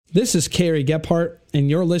This is Carrie Gephardt, and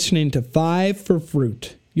you're listening to Five for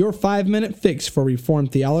Fruit, your 5-minute fix for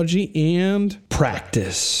Reformed theology and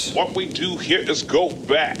practice. What we do here is go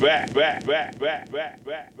back.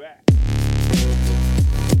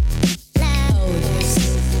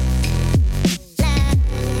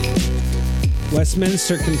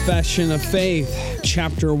 Westminster Confession of Faith,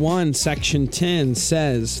 Chapter 1, Section 10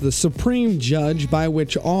 says, "The supreme judge by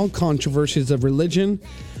which all controversies of religion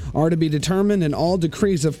are to be determined, and all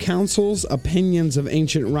decrees of councils, opinions of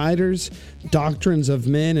ancient writers, doctrines of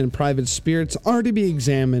men and private spirits are to be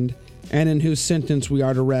examined, and in whose sentence we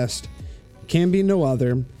are to rest, can be no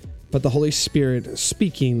other but the Holy Spirit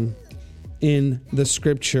speaking in the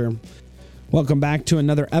Scripture." Welcome back to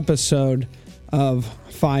another episode of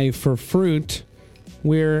Five for Fruit.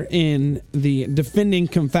 We're in the Defending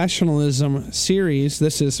Confessionalism series.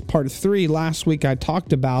 This is part 3. Last week I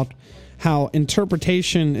talked about how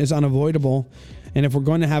interpretation is unavoidable, and if we're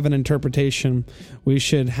going to have an interpretation, we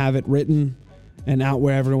should have it written and out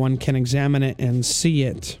where everyone can examine it and see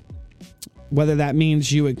it. Whether that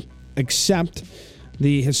means you accept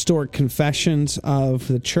the historic confessions of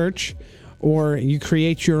the church, or you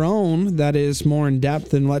create your own that is more in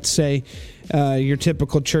depth than, let's say, your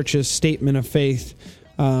typical church's statement of faith.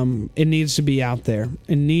 It needs to be out there.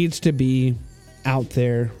 It needs to be out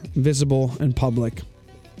there, visible and public.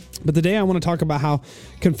 But today I want to talk about how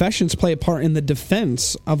confessions play a part in the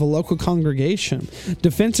defense of a local congregation,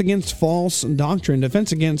 defense against false doctrine,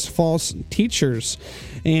 defense against false teachers.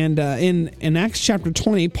 And in Acts chapter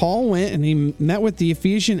 20, Paul went and he met with the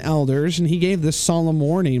Ephesian elders, and he gave this solemn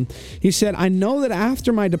warning. He said, "I know that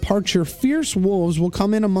after my departure, fierce wolves will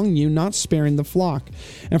come in among you, not sparing the flock.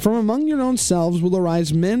 And from among your own selves will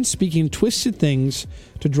arise men speaking twisted things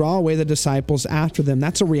to draw away the disciples after them."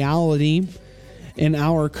 That's a reality. In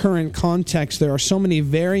our current context, there are so many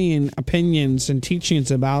varying opinions and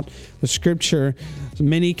teachings about the Scripture.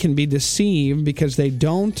 Many can be deceived because they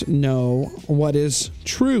don't know what is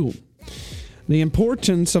true. The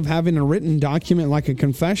importance of having a written document like a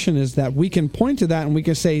confession is that we can point to that and we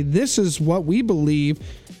can say, this is what we believe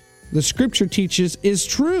the Scripture teaches is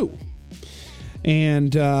true.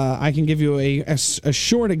 And I can give you a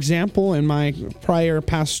short example. In my prior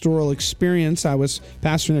pastoral experience, I was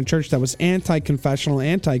pastoring a church that was anti-confessional,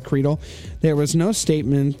 anti-creedal. There was no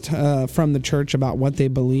statement from the church about what they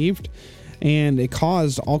believed, and it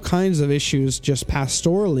caused all kinds of issues just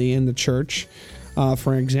pastorally in the church.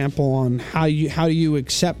 For example, on how do you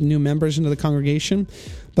accept new members into the congregation.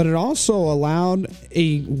 But it also allowed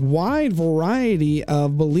a wide variety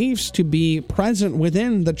of beliefs to be present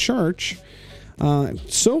within the church.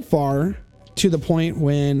 So far, to the point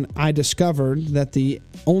when I discovered that the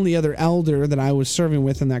only other elder that I was serving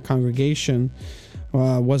with in that congregation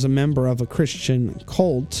was a member of a Christian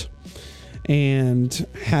cult and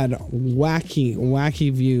had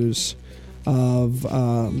wacky views of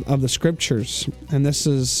the Scriptures. And this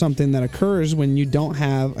is something that occurs when you don't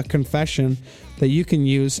have a confession that you can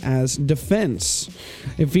use as defense.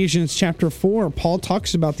 Ephesians chapter 4, Paul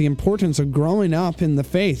talks about the importance of growing up in the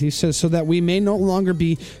faith. He says, "So that we may no longer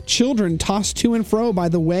be children tossed to and fro by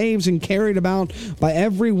the waves and carried about by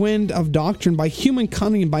every wind of doctrine, by human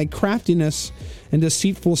cunning, by craftiness and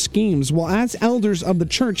deceitful schemes." Well, as elders of the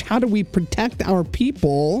church, how do we protect our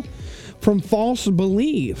people from false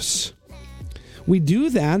beliefs? We do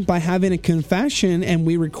that by having a confession, and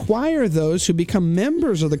we require those who become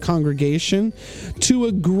members of the congregation to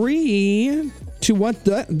agree to what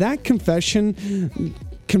that confession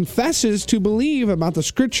confesses to believe about the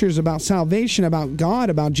Scriptures, about salvation, about God,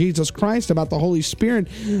 about Jesus Christ, about the Holy Spirit,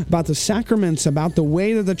 about the sacraments, about the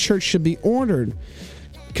way that the church should be ordered.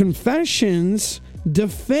 Confessions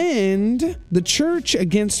defend the church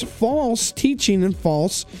against false teaching and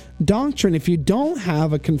false doctrine. If you don't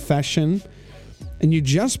have a confession and you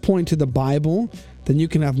just point to the Bible, then you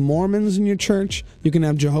can have Mormons in your church, you can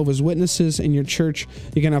have Jehovah's Witnesses in your church,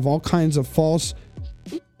 you can have all kinds of false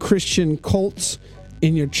Christian cults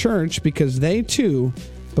in your church because they too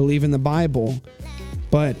believe in the Bible.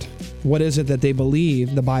 But what is it that they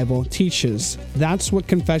believe the Bible teaches? That's what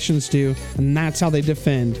confessions do, and that's how they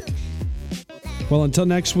defend. Well, until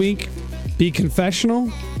next week, be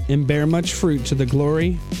confessional and bear much fruit to the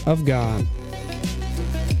glory of God.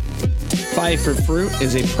 Five for Fruit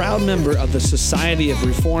is a proud member of the Society of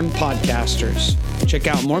Reformed Podcasters. Check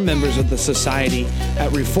out more members of the Society at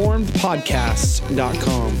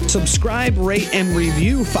reformedpodcasts.com. Subscribe, rate, and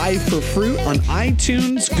review Five for Fruit on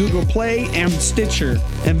iTunes, Google Play, and Stitcher.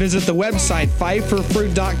 And visit the website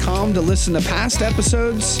fiveforfruit.com to listen to past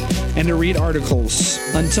episodes and to read articles.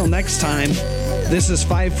 Until next time, this is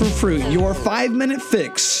Five for Fruit, your 5-minute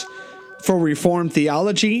fix for Reformed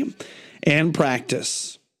theology and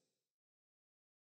practice.